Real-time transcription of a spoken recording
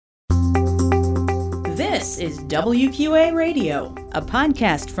This is WQA Radio, a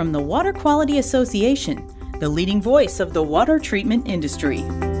podcast from the Water Quality Association, the leading voice of the water treatment industry.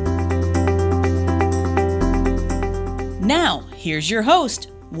 Now, here's your host,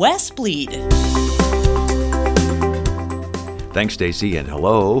 Wes Bleed. Thanks, Stacy, and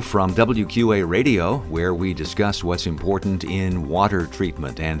hello from WQA Radio, where we discuss what's important in water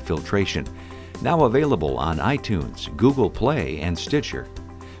treatment and filtration. Now available on iTunes, Google Play, and Stitcher.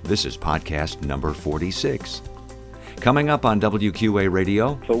 This is podcast number 46. Coming up on WQA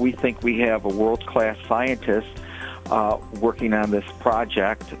Radio. So we think we have a world-class scientist working on this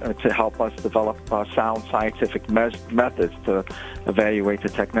project to help us develop sound scientific methods to evaluate the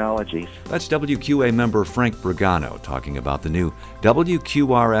technologies. That's WQA member Frank Brigano talking about the new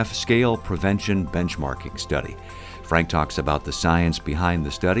WQRF Scale Prevention Benchmarking Study. Frank talks about the science behind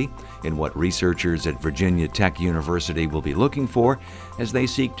the study and what researchers at Virginia Tech University will be looking for as they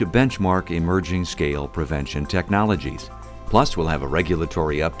seek to benchmark emerging scale prevention technologies. Plus, we'll have a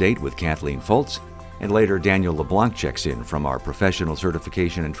regulatory update with Kathleen Foltz, and later Daniel LeBlanc checks in from our Professional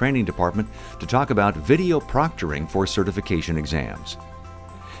Certification and Training Department to talk about video proctoring for certification exams.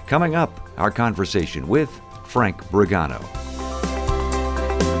 Coming up, our conversation with Frank Brigano.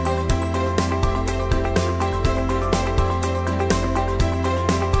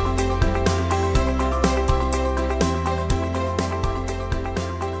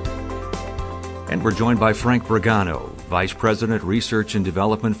 And we're joined by Frank Brigano, Vice President, Research and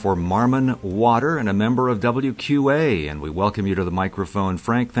Development for Marmon Water and a member of WQA. And we welcome you to the microphone.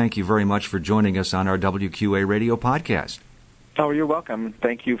 Frank, thank you very much for joining us on our WQA Radio podcast. Oh, you're welcome.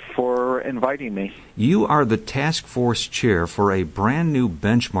 Thank you for inviting me. You are the task force chair for a brand new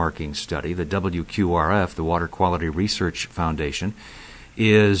benchmarking study that WQRF, the Water Quality Research Foundation,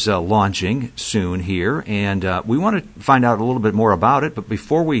 is launching soon here, and we want to find out a little bit more about it. But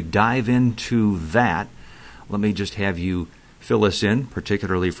before we dive into that, let me just have you fill us in,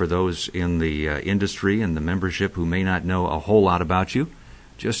 particularly for those in the industry and the membership who may not know a whole lot about you.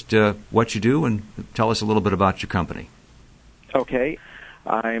 Just what you do, and tell us a little bit about your company. Okay.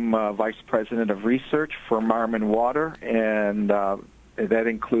 I'm Vice President of Research for Marmon Water, and that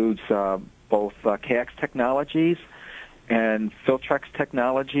includes both CAX Technologies and Filtrex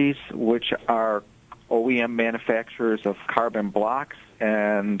Technologies, which are OEM manufacturers of carbon blocks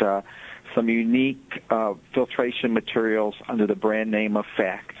and some unique filtration materials under the brand name of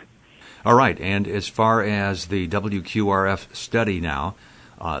FACT. All right, and as far as the WQRF study now,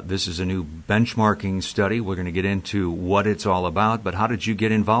 this is a new benchmarking study. We're going to get into what it's all about, but how did you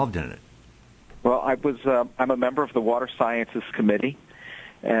get involved in it? Well, I'm a member of the Water Sciences Committee,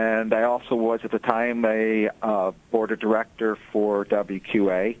 and I also was at the time a board of director for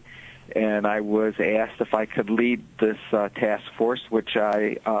WQA, and I was asked if I could lead this task force, which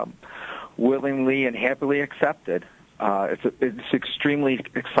I willingly and happily accepted. It's an extremely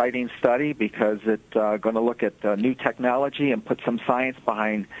exciting study because it's going to look at new technology and put some science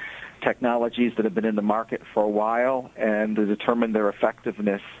behind technologies that have been in the market for a while and to determine their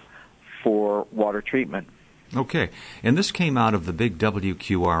effectiveness for water treatment. Okay, and this came out of the big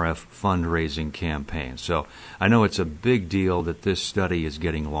WQRF fundraising campaign, so I know it's a big deal that this study is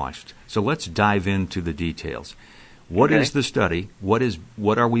getting launched. So let's dive into the details. What is the study? What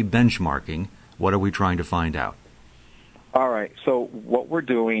are we benchmarking? What are we trying to find out? All right, so what we're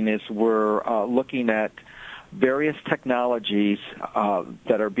doing is we're looking at various technologies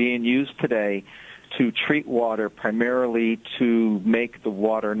that are being used today to treat water, primarily to make the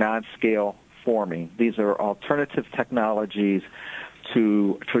water non-scale forming. These are alternative technologies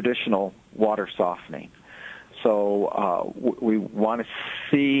to traditional water softening. So we want to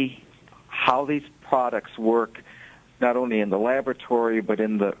see how these products work not only in the laboratory but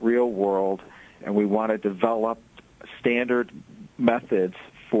in the real world, and we want to develop standard methods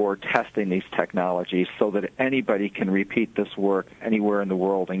for testing these technologies so that anybody can repeat this work anywhere in the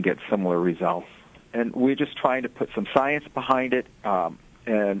world and get similar results. And we're just trying to put some science behind it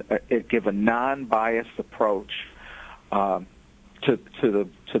and give a non-biased approach to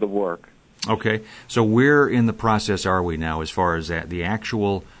the work. Okay, so where in the process are we now as far as the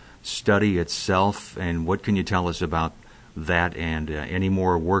actual study itself, and what can you tell us about that and any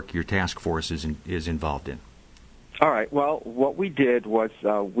more work your task force is involved in? All right. Well, what we did was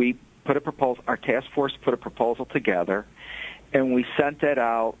we put a proposal. Our task force put a proposal together, and we sent that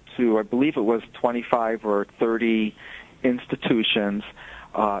out to, I believe it was 25 or 30 institutions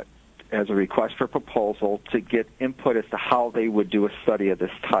as a request for proposal to get input as to how they would do a study of this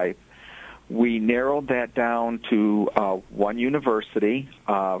type. We narrowed that down to one university,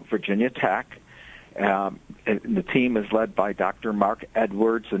 Virginia Tech. And the team is led by Dr. Mark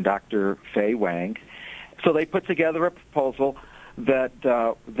Edwards and Dr. Fei Wang. So they put together a proposal that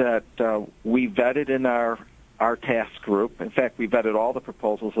we vetted in our task group. In fact, we vetted all the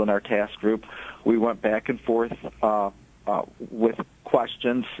proposals in our task group. We went back and forth with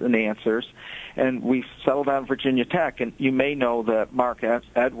questions and answers, and we settled on Virginia Tech. And you may know that Mark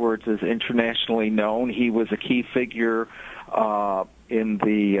Edwards is internationally known. He was a key figure in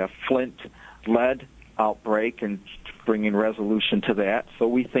the Flint lead outbreak and bringing resolution to that. So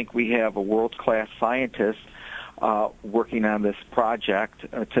we think we have a world-class scientist working on this project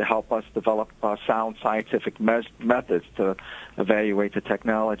to help us develop sound scientific methods to evaluate the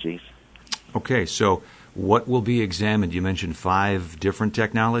technologies. Okay, so what will be examined? You mentioned 5 different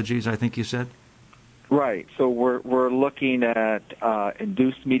technologies, I think you said? Right. So we're looking at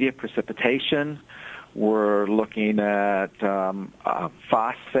induced media precipitation. We're looking at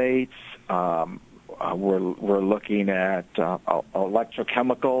phosphates. We're looking at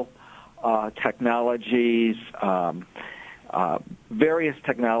electrochemical technologies, various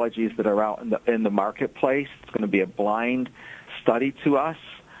technologies that are out in the marketplace. It's going to be a blind study to us.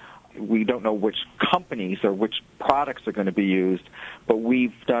 We don't know which companies or which products are going to be used, but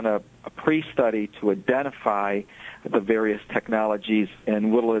we've done a pre-study to identify the various technologies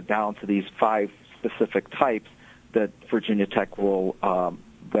and whittle it down to these 5 specific types that Virginia Tech will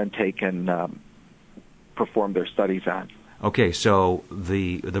then take and perform their studies on. Okay, so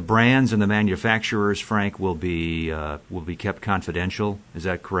the brands and the manufacturers, Frank, will be kept confidential. Is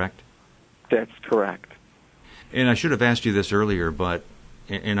that correct? That's correct. And I should have asked you this earlier, but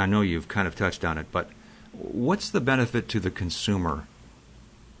and I know you've kind of touched on it, but what's the benefit to the consumer?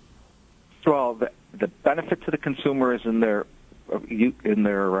 Well, the benefit to the consumer is in their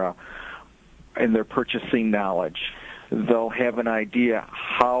purchasing knowledge. They'll have an idea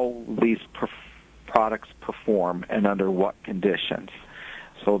how these products perform and under what conditions.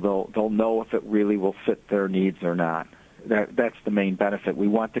 So they'll know if it really will fit their needs or not. That's the main benefit. We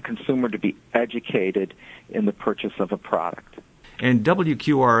want the consumer to be educated in the purchase of a product. And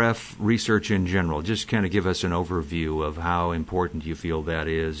WQRF research in general, just kind of give us an overview of how important you feel that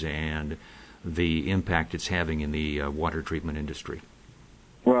is and the impact it's having in the water treatment industry.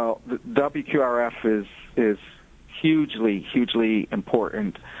 Well, the WQRF is hugely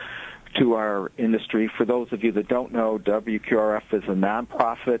important to our industry. For those of you that don't know, WQRF is a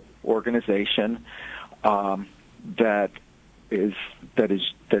nonprofit organization that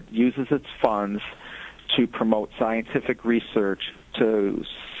uses its funds to promote scientific research, to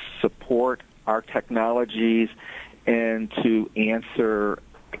support our technologies, and to answer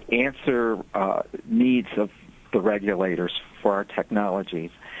needs of the regulators for our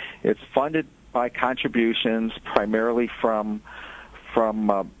technologies. It's funded by contributions primarily from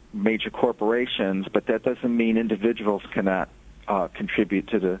major corporations, but that doesn't mean individuals cannot contribute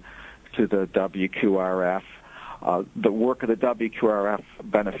to the WQRF. The work of the WQRF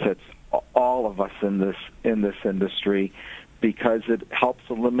benefits all of us in this industry because it helps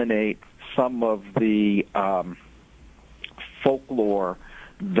eliminate some of the folklore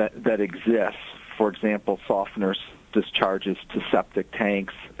that exists. For example, softeners discharges to septic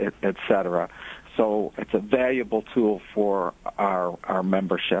tanks, et cetera. So it's a valuable tool for our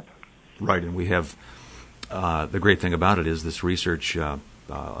membership. Right, and we have the great thing about it is this research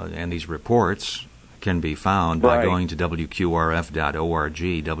and these reports can be found by going to WQRF.org,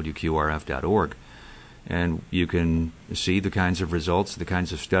 WQRF.org, and you can see the kinds of results, the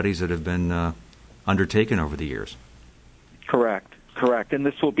kinds of studies that have been undertaken over the years. Correct. And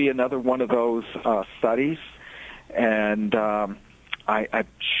this will be another one of those studies, and I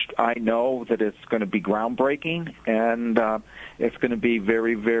know that it's going to be groundbreaking, and it's going to be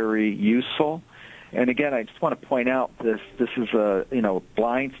very, very useful. And again, I just want to point out this is a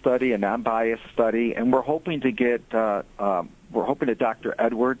blind study, a non-biased study, and we're hoping that Dr.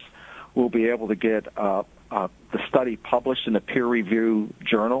 Edwards will be able to get the study published in a peer-reviewed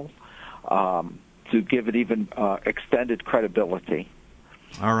journal to give it even extended credibility.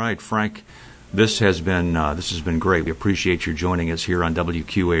 All right, Frank. This has been great. We appreciate your joining us here on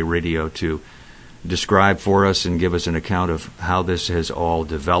WQA Radio to describe for us and give us an account of how this has all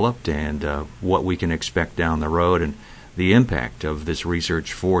developed and what we can expect down the road and the impact of this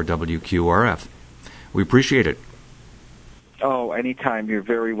research for WQRF. We appreciate it. Oh, anytime. You're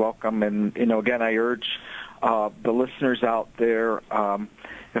very welcome. And, again, I urge the listeners out there,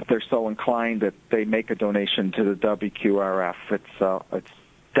 if they're so inclined, that they make a donation to the WQRF. It's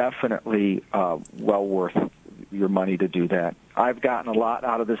definitely well worth your money to do that. I've gotten a lot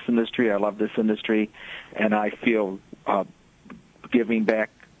out of this industry. I love this industry, and I feel giving back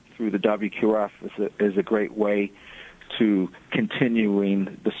through the WQRF is a great way to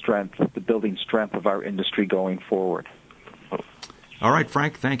continuing the building strength of our industry going forward. All right,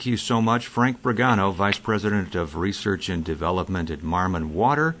 Frank, thank you so much. Frank Bragano, Vice President of Research and Development at Marmon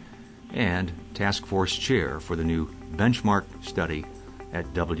Water and Task Force Chair for the new benchmark study at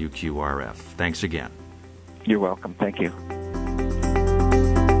WQRF. Thanks again. You're welcome. Thank you.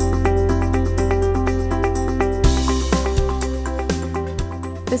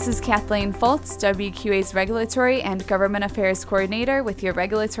 This is Kathleen Fultz, WQA's Regulatory and Government Affairs Coordinator with your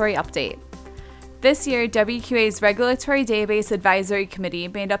Regulatory Update. This year, WQA's Regulatory Database Advisory Committee,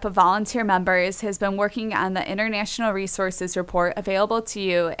 made up of volunteer members, has been working on the International Resources Report available to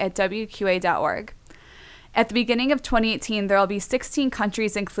you at WQA.org. At the beginning of 2018, there will be 16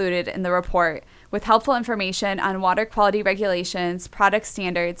 countries included in the report, with helpful information on water quality regulations, product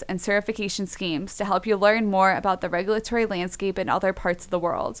standards, and certification schemes to help you learn more about the regulatory landscape in other parts of the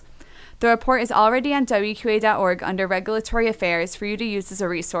world. The report is already on WQA.org under Regulatory Affairs for you to use as a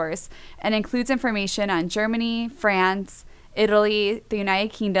resource, and includes information on Germany, France, Italy, the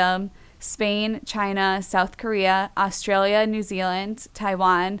United Kingdom, Spain, China, South Korea, Australia, New Zealand,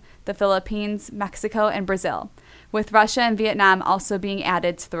 Taiwan, the Philippines, Mexico, and Brazil, with Russia and Vietnam also being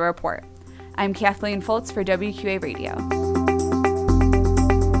added to the report. I'm Kathleen Fultz for WQA Radio.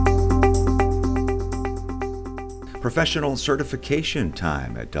 Professional certification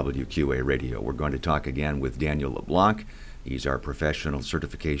time at WQA Radio. We're going to talk again with Daniel LeBlanc. He's our professional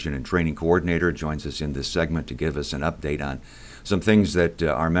certification and training coordinator. Joins us in this segment to give us an update on some things that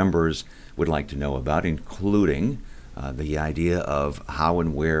our members would like to know about, including the idea of how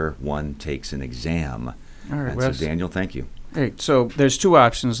and where one takes an exam. All right, Wes. So Daniel, thank you. Hey, so there's two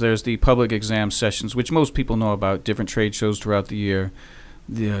options. There's the public exam sessions, which most people know about, different trade shows throughout the year.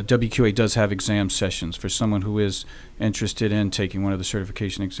 The WQA does have exam sessions for someone who is interested in taking one of the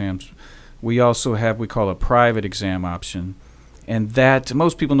certification exams. We also have, we call a private exam option, and that,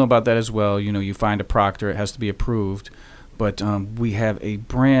 most people know about that as well. You know, you find a proctor, it has to be approved, but we have a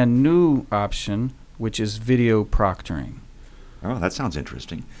brand new option, which is video proctoring. Oh, that sounds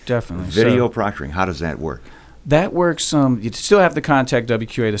interesting. Definitely. Video proctoring, how does that work? That works, you still have to contact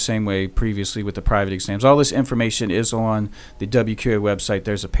WQA the same way previously with the private exams. All this information is on the WQA website.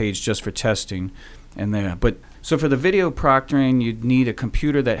 There's a page just for testing and there. But so for the video proctoring, you'd need a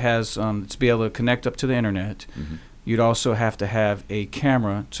computer that has to be able to connect up to the internet. Mm-hmm. You'd also have to have a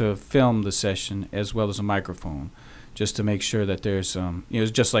camera to film the session as well as a microphone, just to make sure that there's,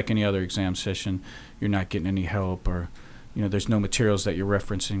 just like any other exam session, you're not getting any help or, there's no materials that you're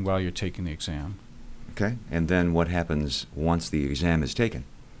referencing while you're taking the exam. Okay, and then what happens once the exam is taken?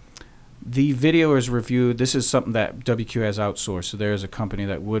 The video is reviewed. This is something that WQA has outsourced, so there is a company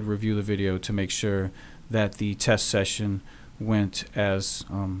that would review the video to make sure that the test session went as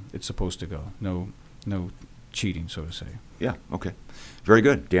it's supposed to go. No cheating, so to say. Yeah, okay. Very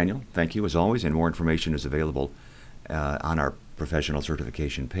good, Daniel. Thank you, as always, and more information is available on our professional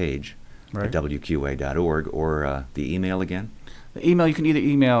certification page at WQA.org, or the email again? The email, you can either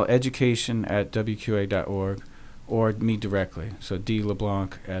email education@WQA.org or me directly. So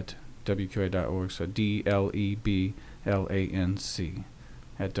DLeBlanc at WQA.org. So DLEBLANC at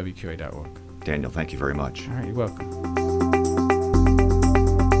WQA.org. Daniel, thank you very much. All right, you're welcome.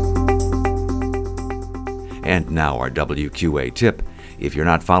 And now our WQA tip. If you're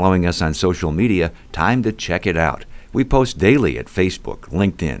not following us on social media, time to check it out. We post daily at Facebook,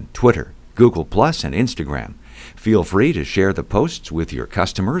 LinkedIn, Twitter, Google+, and Instagram. Feel free to share the posts with your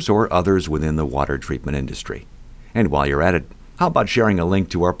customers or others within the water treatment industry. And while you're at it, how about sharing a link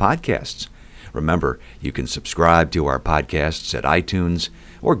to our podcasts? Remember, you can subscribe to our podcasts at iTunes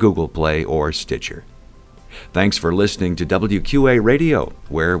or Google Play or Stitcher. Thanks for listening to WQA Radio,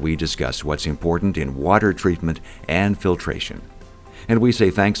 where we discuss what's important in water treatment and filtration. And we say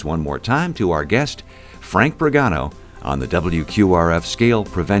thanks one more time to our guest, Frank Bragano, on the WQRF Scale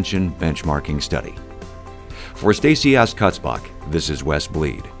Prevention Benchmarking Study. For Stacy Ost-Kutzbach, this is Wes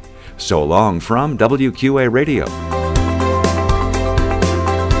Bleed. So long from WQA Radio.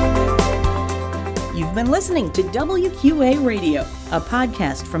 You've been listening to WQA Radio, a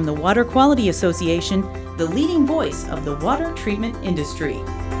podcast from the Water Quality Association, the leading voice of the water treatment industry.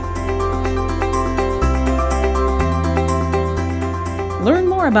 Learn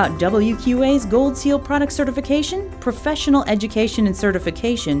more about WQA's Gold Seal product certification, professional education and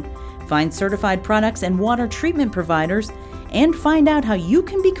certification, find certified products and water treatment providers, and find out how you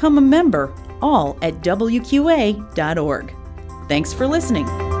can become a member, all at WQA.org. Thanks for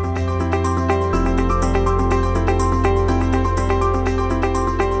listening.